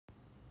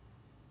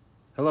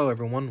Hello,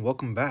 everyone.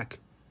 Welcome back.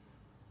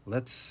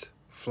 Let's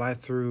fly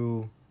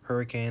through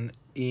Hurricane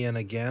Ian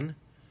again,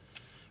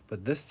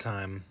 but this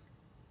time,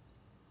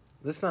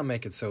 let's not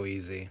make it so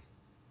easy.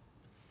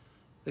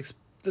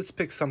 Let's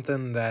pick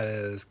something that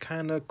is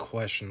kind of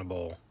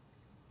questionable,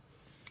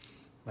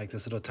 like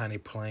this little tiny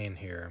plane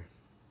here.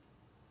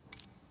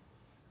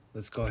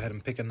 Let's go ahead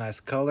and pick a nice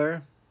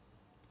color,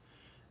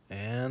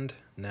 and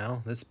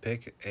now let's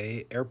pick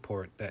a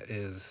airport that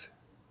is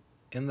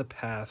in the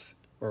path,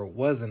 or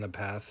was in the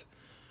path,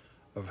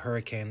 of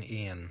Hurricane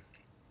Ian.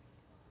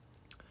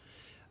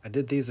 I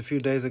did these a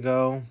few days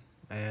ago,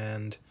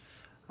 and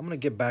I'm going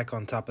to get back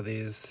on top of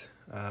these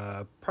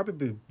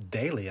probably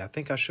daily. I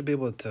think I should be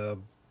able to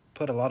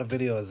put a lot of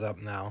videos up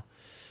now,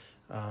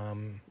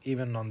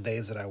 even on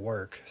days that I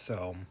work.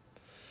 So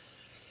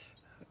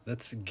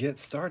let's get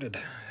started.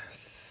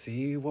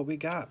 See what we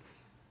got.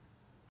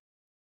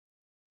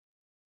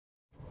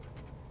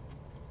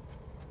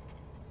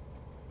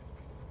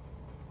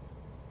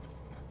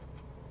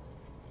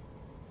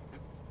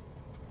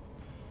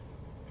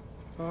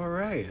 All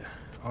right.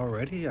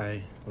 Already,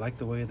 I like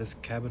the way this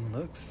cabin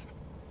looks.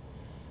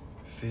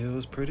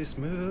 Feels pretty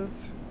smooth.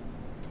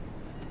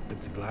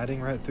 It's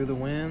gliding right through the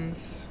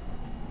winds.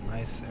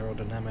 Nice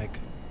aerodynamic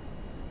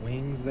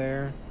wings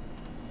there.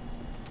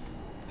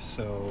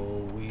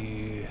 So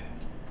we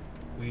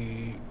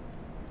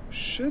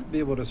should be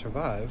able to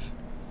survive.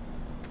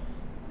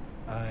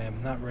 I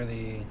am not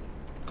really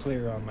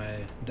clear on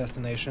my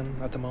destination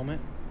at the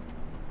moment.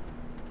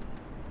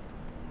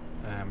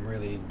 I'm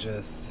really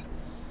just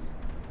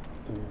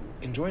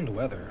enjoying the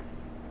weather.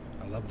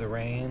 I love the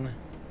rain.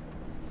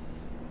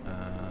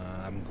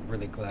 I'm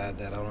really glad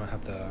that I don't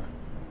have to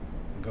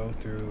go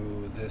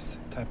through this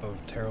type of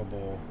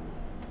terrible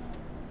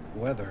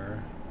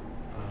weather.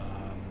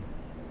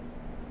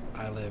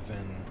 I live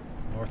in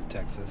North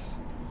Texas,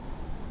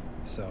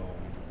 so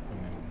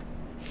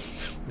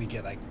we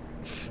get like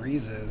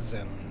freezes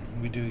and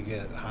we do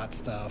get hot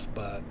stuff,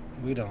 but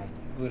we don't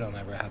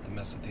ever have to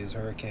mess with these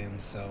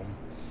hurricanes. So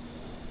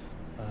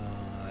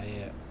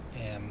I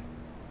am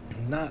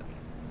not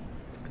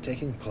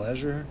taking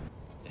pleasure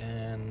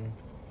in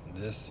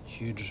this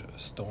huge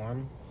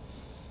storm,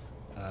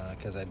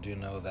 because I do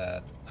know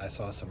that I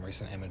saw some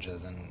recent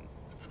images, and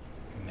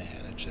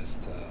man, it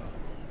just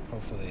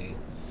hopefully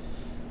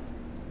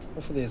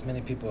as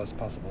many people as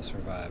possible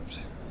survived.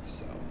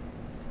 So,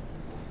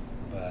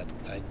 but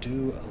I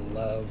do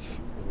love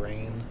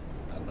rain,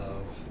 I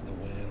love the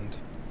wind,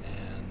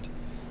 and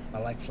I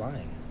like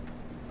flying.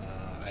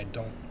 I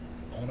don't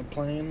own a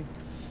plane.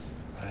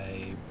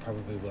 I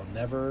probably will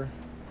never.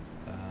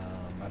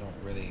 I don't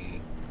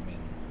really,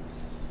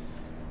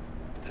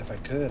 if I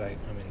could,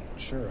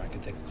 sure, I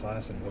could take a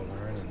class and go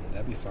learn, and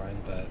that'd be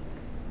fine, but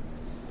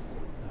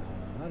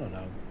I don't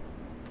know.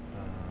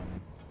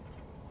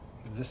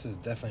 This is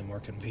definitely more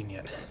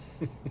convenient.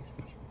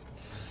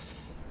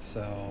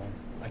 So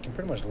I can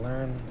pretty much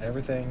learn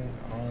everything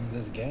on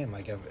this game.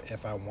 Like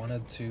if I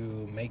wanted to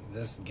make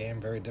this game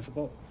very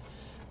difficult,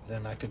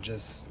 then I could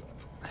just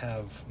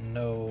have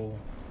no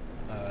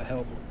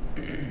help,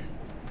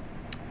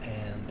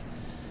 and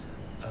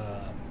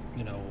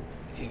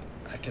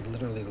I could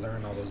literally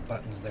learn all those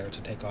buttons there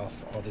to take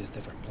off all these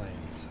different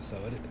planes. So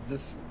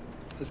this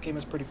game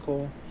is pretty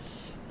cool.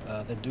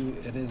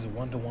 It is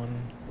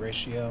 1-to-1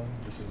 ratio.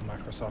 This is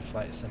Microsoft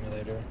Flight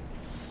Simulator,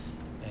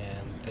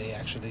 and they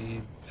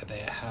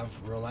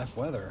have real life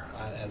weather,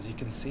 as you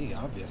can see.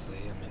 Obviously,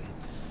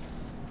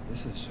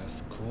 this is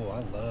just cool.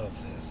 I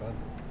love this. I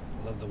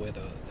love the way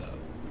the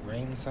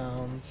rain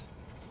sounds.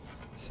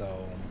 So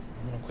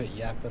I'm gonna quit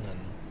yapping and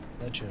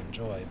let you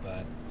enjoy,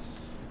 but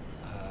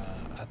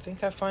I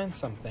think I find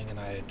something, and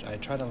I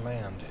try to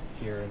land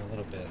here in a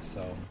little bit.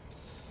 So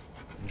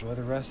enjoy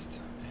the rest,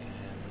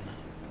 and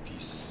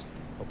peace.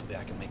 Hopefully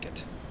I can make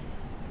it.